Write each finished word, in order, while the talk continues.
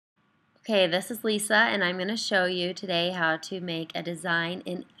Okay, this is Lisa, and I'm going to show you today how to make a design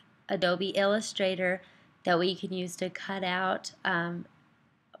in Adobe Illustrator that we can use to cut out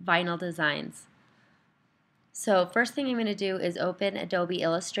vinyl designs. So first thing I'm going to do is open Adobe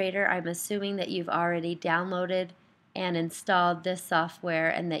Illustrator. I'm assuming that you've already downloaded and installed this software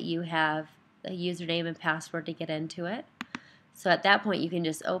and that you have a username and password to get into it. So at that point you can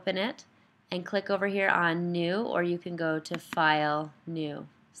just open it and click over here on New, or you can go to File, New.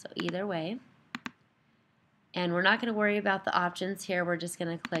 So either way. And we're not going to worry about the options here. We're just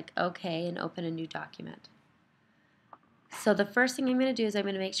going to click OK and open a new document. So the first thing I'm going to do is I'm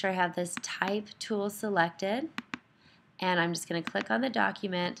going to make sure I have this type tool selected, and I'm just going to click on the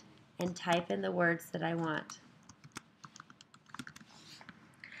document and type in the words that I want.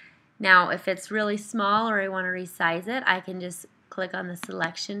 Now if it's really small or I want to resize it, I can just click on the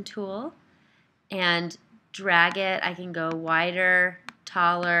selection tool and drag it. I can go wider,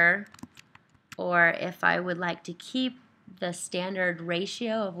 taller, or if I would like to keep the standard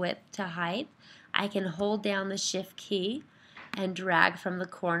ratio of width to height, I can hold down the Shift key and drag from the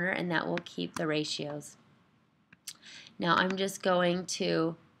corner, and that will keep the ratios. Now I'm just going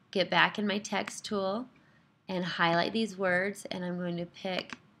to get back in my text tool and highlight these words, and I'm going to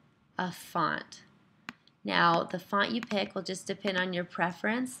pick a font. Now the font you pick will just depend on your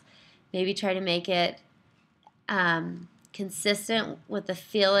preference. Maybe try to make it consistent with the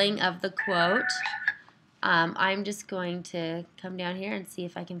feeling of the quote. I'm just going to come down here and see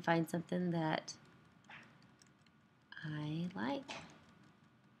if I can find something that I like.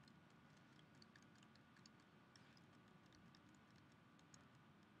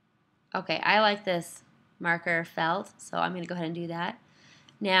 Okay, I like this marker felt, so I'm going to go ahead and do that.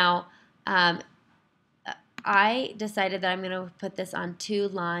 Now, I decided that I'm going to put this on 2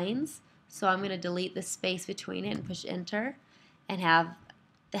 lines, so I'm going to delete the space between it and push enter and have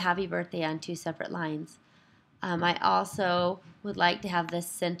the happy birthday on 2 separate lines. I also would like to have this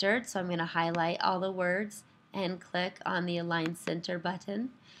centered, so I'm going to highlight all the words and click on the Align Center button,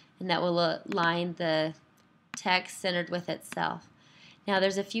 and that will align the text centered with itself. Now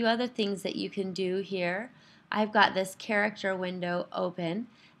there's a few other things that you can do here. I've got this character window open,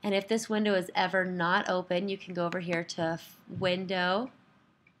 and if this window is ever not open, you can go over here to Window,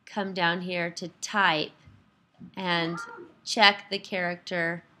 come down here to Type, and check the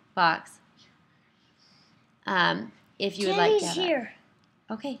character box. If you would like to have here.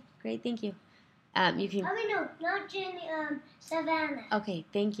 Okay, great, thank you. You can. Oh, no, not Jenny. Savannah. Okay,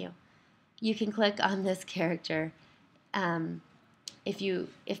 thank you. You can click on this character.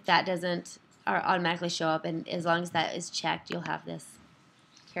 If that doesn't automatically show up, and as long as that is checked, you'll have this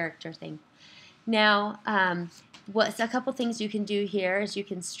character thing. Now, a couple things you can do here is you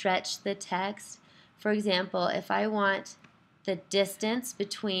can stretch the text. For example, if I want the distance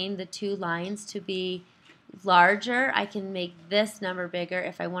between the 2 lines to be larger, I can make this number bigger.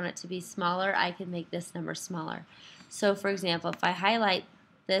 If I want it to be smaller, I can make this number smaller. So for example, if I highlight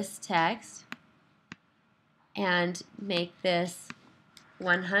this text and make this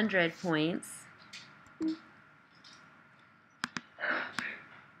 100 points,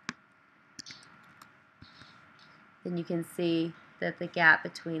 then you can see that the gap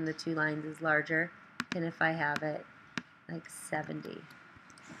between the 2 lines is larger than if I have it like 70.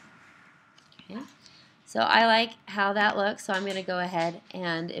 Okay. So I like how that looks, so I'm going to go ahead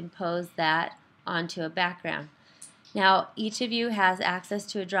and impose that onto a background. Now each of you has access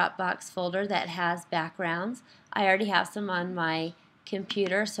to a Dropbox folder that has backgrounds. I already have some on my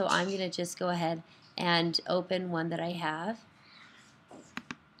computer, so I'm going to just go ahead and open one that I have.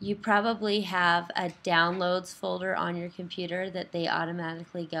 You probably have a downloads folder on your computer that they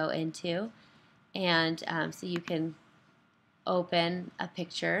automatically go into, and so you can open a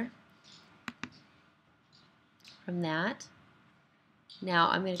picture from that. Now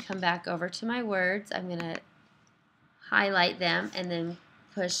I'm going to come back over to my words. I'm going to highlight them and then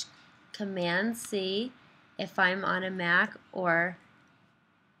push Command C if I'm on a Mac, or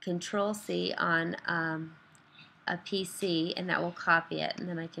Control C on a PC, and that will copy it. And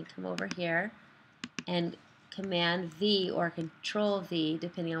then I can come over here and Command V or Control V,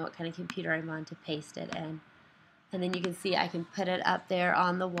 depending on what kind of computer I'm on, to paste it in. And then you can see I can put it up there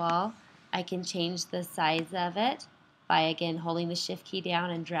on the wall. I can change the size of it by, again, holding the Shift key down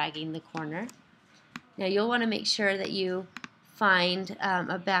and dragging the corner. Now you'll want to make sure that you find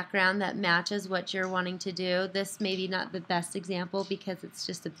a background that matches what you're wanting to do. This may be not the best example because it's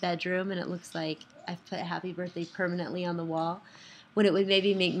just a bedroom and it looks like I've put Happy Birthday permanently on the wall, when it would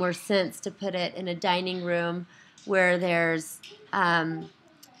maybe make more sense to put it in a dining room where there's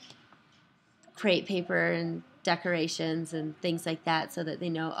crepe paper and decorations and things like that so that they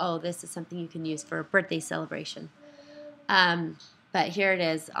know, oh, this is something you can use for a birthday celebration. But here it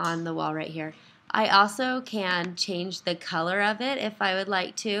is on the wall right here. I also can change the color of it if I would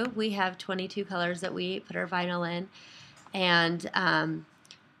like to. We have 22 colors that we put our vinyl in, and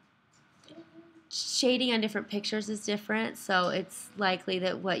shading on different pictures is different, so it's likely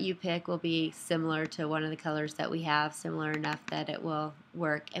that what you pick will be similar to one of the colors that we have, similar enough that it will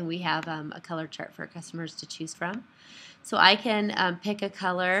work. And we have a color chart for customers to choose from. So I can pick a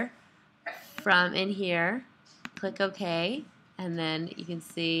color from in here, click OK, and then you can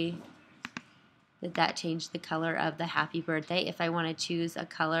see that changed the color of the happy birthday. If I want to choose a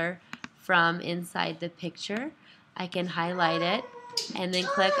color from inside the picture, I can highlight it and then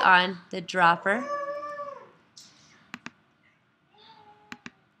click on the dropper,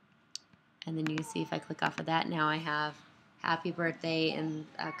 and then you can see if I click off of that, now I have happy birthday in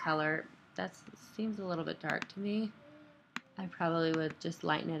a color that seems a little bit dark to me. I probably would just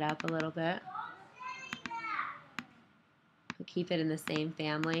lighten it up a little bit. Keep it in the same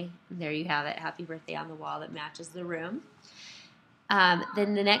family. And there you have it, happy birthday on the wall that matches the room.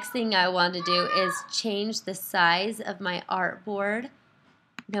 Then the next thing I want to do is change the size of my artboard.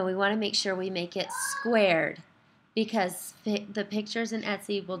 Now we want to make sure we make it squared, because the pictures in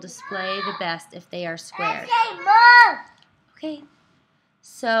Etsy will display the best if they are squared. Okay,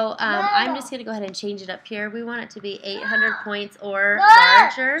 so I'm just going to go ahead and change it up here. We want it to be 800 points or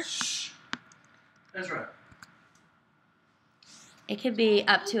larger. That's right. It could be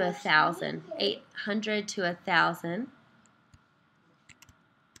up to 1,000, 800 to 1,000.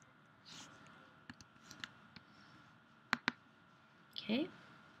 Okay.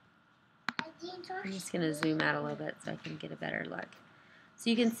 I'm just going to zoom out a little bit so I can get a better look. So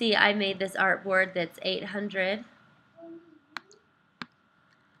you can see I made this artboard that's 800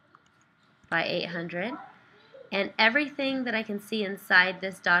 by 800. And everything that I can see inside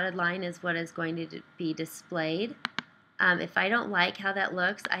this dotted line is what is going to be displayed. If I don't like how that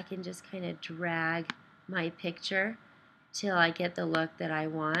looks, I can just kind of drag my picture till I get the look that I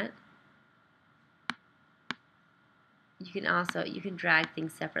want. You can drag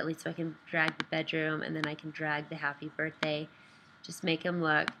things separately, so I can drag the bedroom and then I can drag the happy birthday. Just make them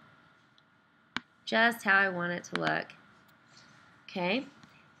look just how I want it to look. Okay,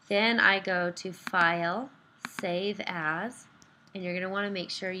 then I go to File, Save As, and you're going to want to make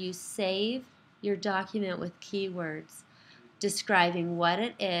sure you save your document with keywords describing what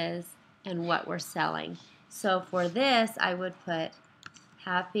it is and what we're selling. So for this, I would put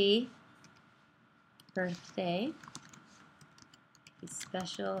happy birthday,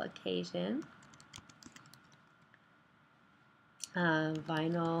 special occasion,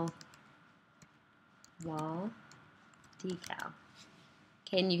 vinyl wall decal.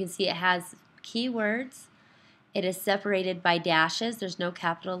 Okay, and you can see it has keywords. It is separated by dashes. There's no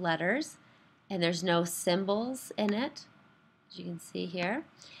capital letters, and there's no symbols in it, as you can see here.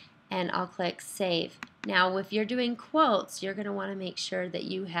 And I'll click Save. Now, if you're doing quotes, you're going to want to make sure that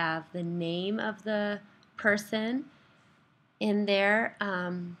you have the name of the person in there,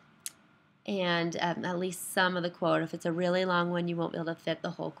 and at least some of the quote. If it's a really long one, you won't be able to fit the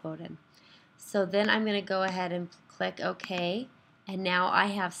whole quote in. So then I'm going to go ahead and click OK, and now I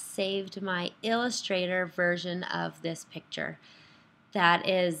have saved my Illustrator version of this picture. That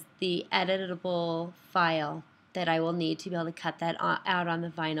is the editable file that I will need to be able to cut that out on the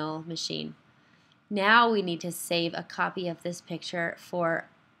vinyl machine. Now we need to save a copy of this picture for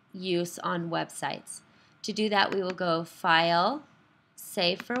use on websites. To do that, we will go File,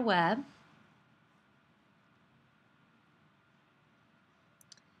 Save for Web,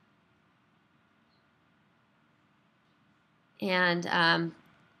 and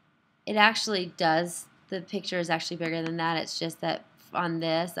it actually does, the picture is actually bigger than that. It's just that on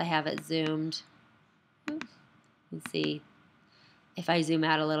this I have it zoomed. You can see if I zoom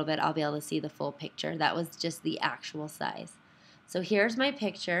out a little bit, I'll be able to see the full picture. That was just the actual size. So here's my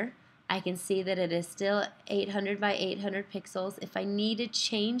picture. I can see that it is still 800 by 800 pixels. If I need to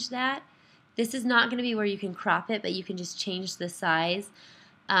change that, this is not going to be where you can crop it, but you can just change the size.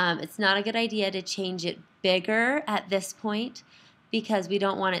 It's not a good idea to change it bigger at this point because we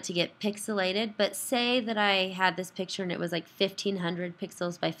don't want it to get pixelated. But say that I had this picture and it was like 1500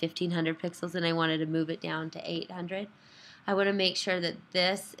 pixels by 1500 pixels and I wanted to move it down to 800. I want to make sure that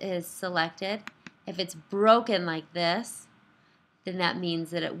this is selected. If it's broken like this, then that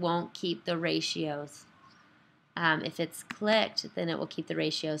means that it won't keep the ratios. If it's clicked, then it will keep the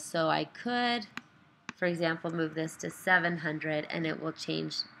ratios. So I could, for example, move this to 700 and it will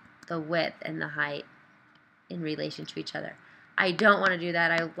change the width and the height in relation to each other. I don't want to do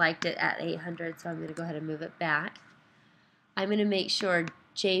that. I liked it at 800, so I'm going to go ahead and move it back. I'm going to make sure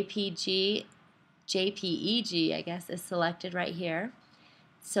JPEG, I guess, is selected right here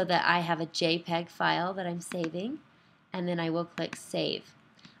so that I have a JPEG file that I'm saving, and then I will click Save.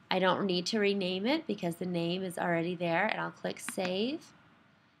 I don't need to rename it because the name is already there, and I'll click Save,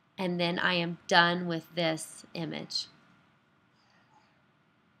 and then I am done with this image.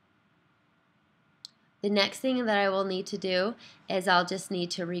 The next thing that I will need to do is I'll just need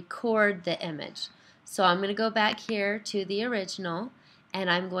to record the image. So I'm going to go back here to the original, and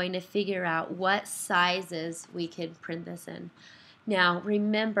I'm going to figure out what sizes we can print this in. Now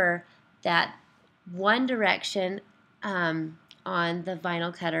remember that one direction on the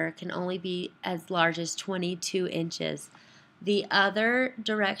vinyl cutter can only be as large as 22 inches. The other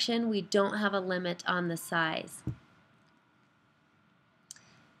direction, we don't have a limit on the size.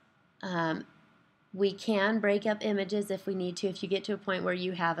 We can break up images if we need to. If you get to a point where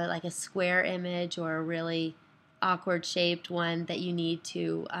you have like a square image or a really awkward shaped one that you need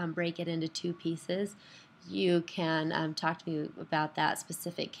to break it into 2 pieces, you can talk to me about that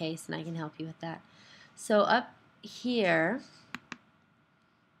specific case and I can help you with that. So up here,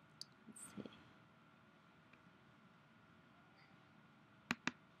 let's see.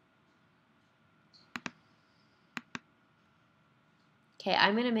 Okay,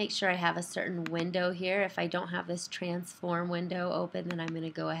 I'm going to make sure I have a certain window here. If I don't have this transform window open, then I'm going to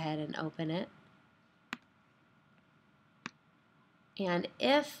go ahead and open it. And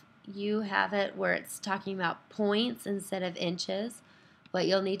if you have it where it's talking about points instead of inches, what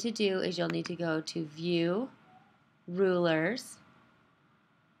you'll need to do is you'll need to go to View, Rulers,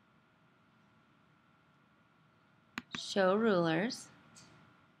 Show Rulers,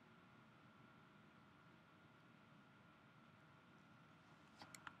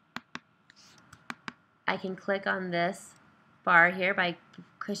 I can click on this bar here by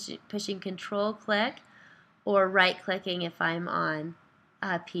pushing Control click or right clicking if I'm on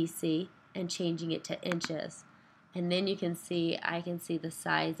a PC and changing it to inches. And then you can see, I can see the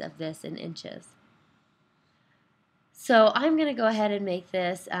size of this in inches. So I'm going to go ahead and make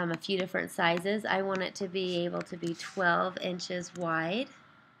this a few different sizes. I want it to be able to be 12 inches wide.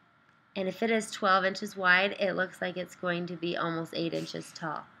 And if it is 12 inches wide, it looks like it's going to be almost 8 inches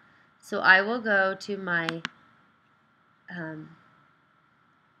tall. So I will go to my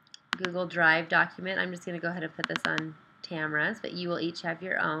Google Drive document. I'm just going to go ahead and put this on Tamara's, but you will each have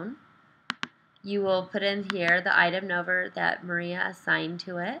your own. You will put in here the item number that Maria assigned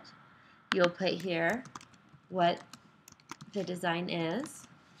to it. You'll put here what the design is,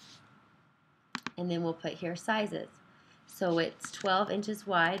 and then we'll put here sizes. So it's 12 inches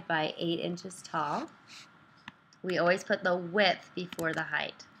wide by 8 inches tall. We always put the width before the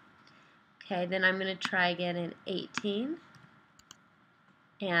height. Okay, then I'm going to try again in 18,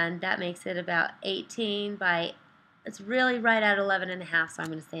 and that makes it about 18 by, it's really right at 11 and a half, so I'm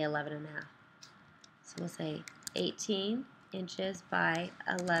going to say 11 and a half. So we'll say 18 inches by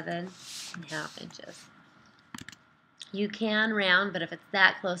 11 and a half inches. You can round, but if it's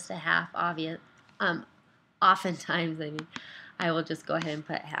that close to half, oftentimes, I will just go ahead and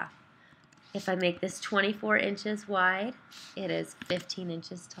put half. If I make this 24 inches wide, it is 15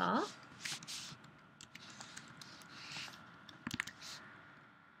 inches tall.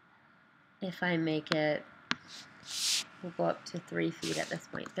 If I make it, we'll go up to 3 feet at this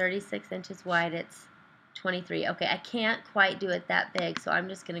point. 36 inches wide, it's 23. Okay, I can't quite do it that big, so I'm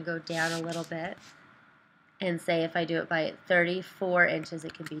just going to go down a little bit and say if I do it by 34 inches,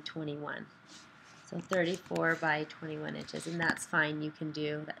 it can be 21. So 34 by 21 inches, and that's fine. You can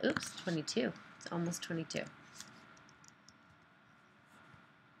do that. Oops, 22. It's almost 22.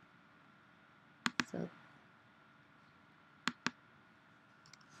 So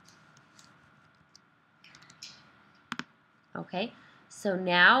okay, so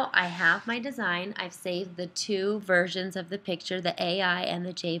now I have my design. I've saved the 2 versions of the picture, the AI and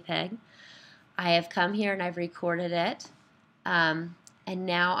the JPEG. I have come here and I've recorded it, and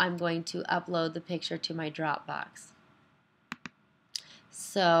now I'm going to upload the picture to my Dropbox.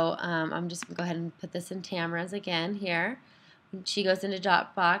 So I'm just going to go ahead and put this in Tamara's again here. When she goes into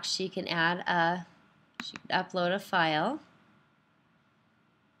Dropbox, she can she can upload a file,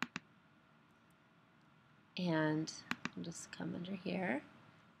 and I'll just come under here.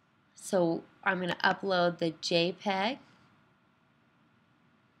 So I'm going to upload the JPEG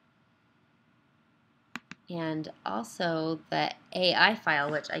and also the AI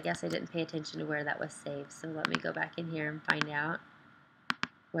file, which I guess I didn't pay attention to where that was saved. So let me go back in here and find out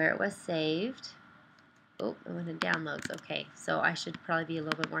where it was saved. Oh, it went in downloads. Okay, so I should probably be a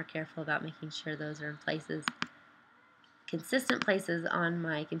little bit more careful about making sure those are in places. consistent places on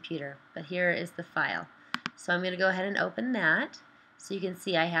my computer, but here is the file. So I'm going to go ahead and open that. So you can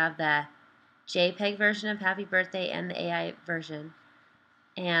see I have the JPEG version of Happy Birthday and the AI version.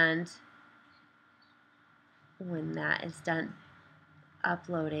 And when that is done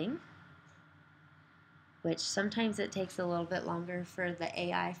uploading, which sometimes it takes a little bit longer for the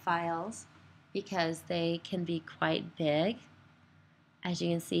AI files because they can be quite big. As you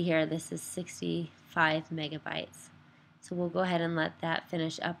can see here, this is 65 megabytes. So we'll go ahead and let that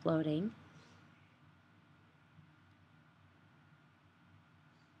finish uploading.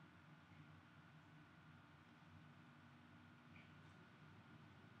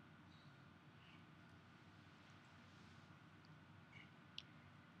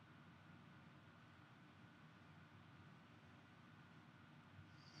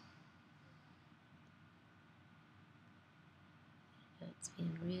 It's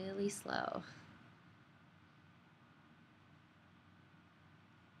being really slow.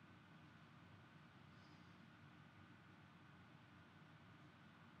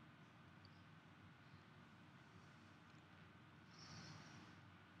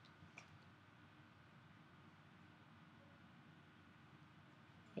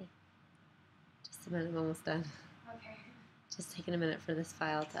 Okay. Just a minute, I'm almost done. Okay. Just taking a minute for this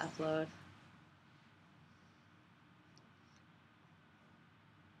file to upload.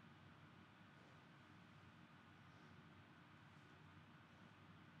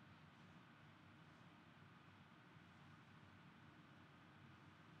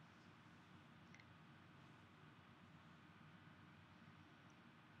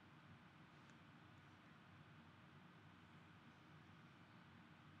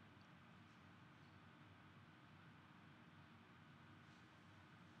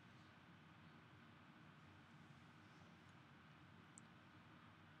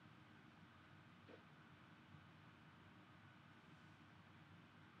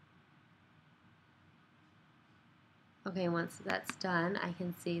 Okay, once that's done, I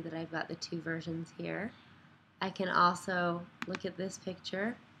can see that I've got the two versions here. I can also look at this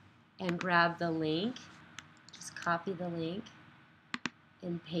picture and grab the link, just copy the link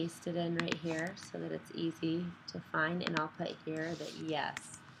and paste it in right here so that it's easy to find, and I'll put here that yes,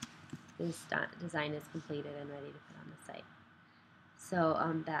 this design is completed and ready to put on the site. So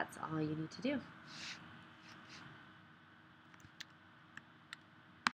that's all you need to do.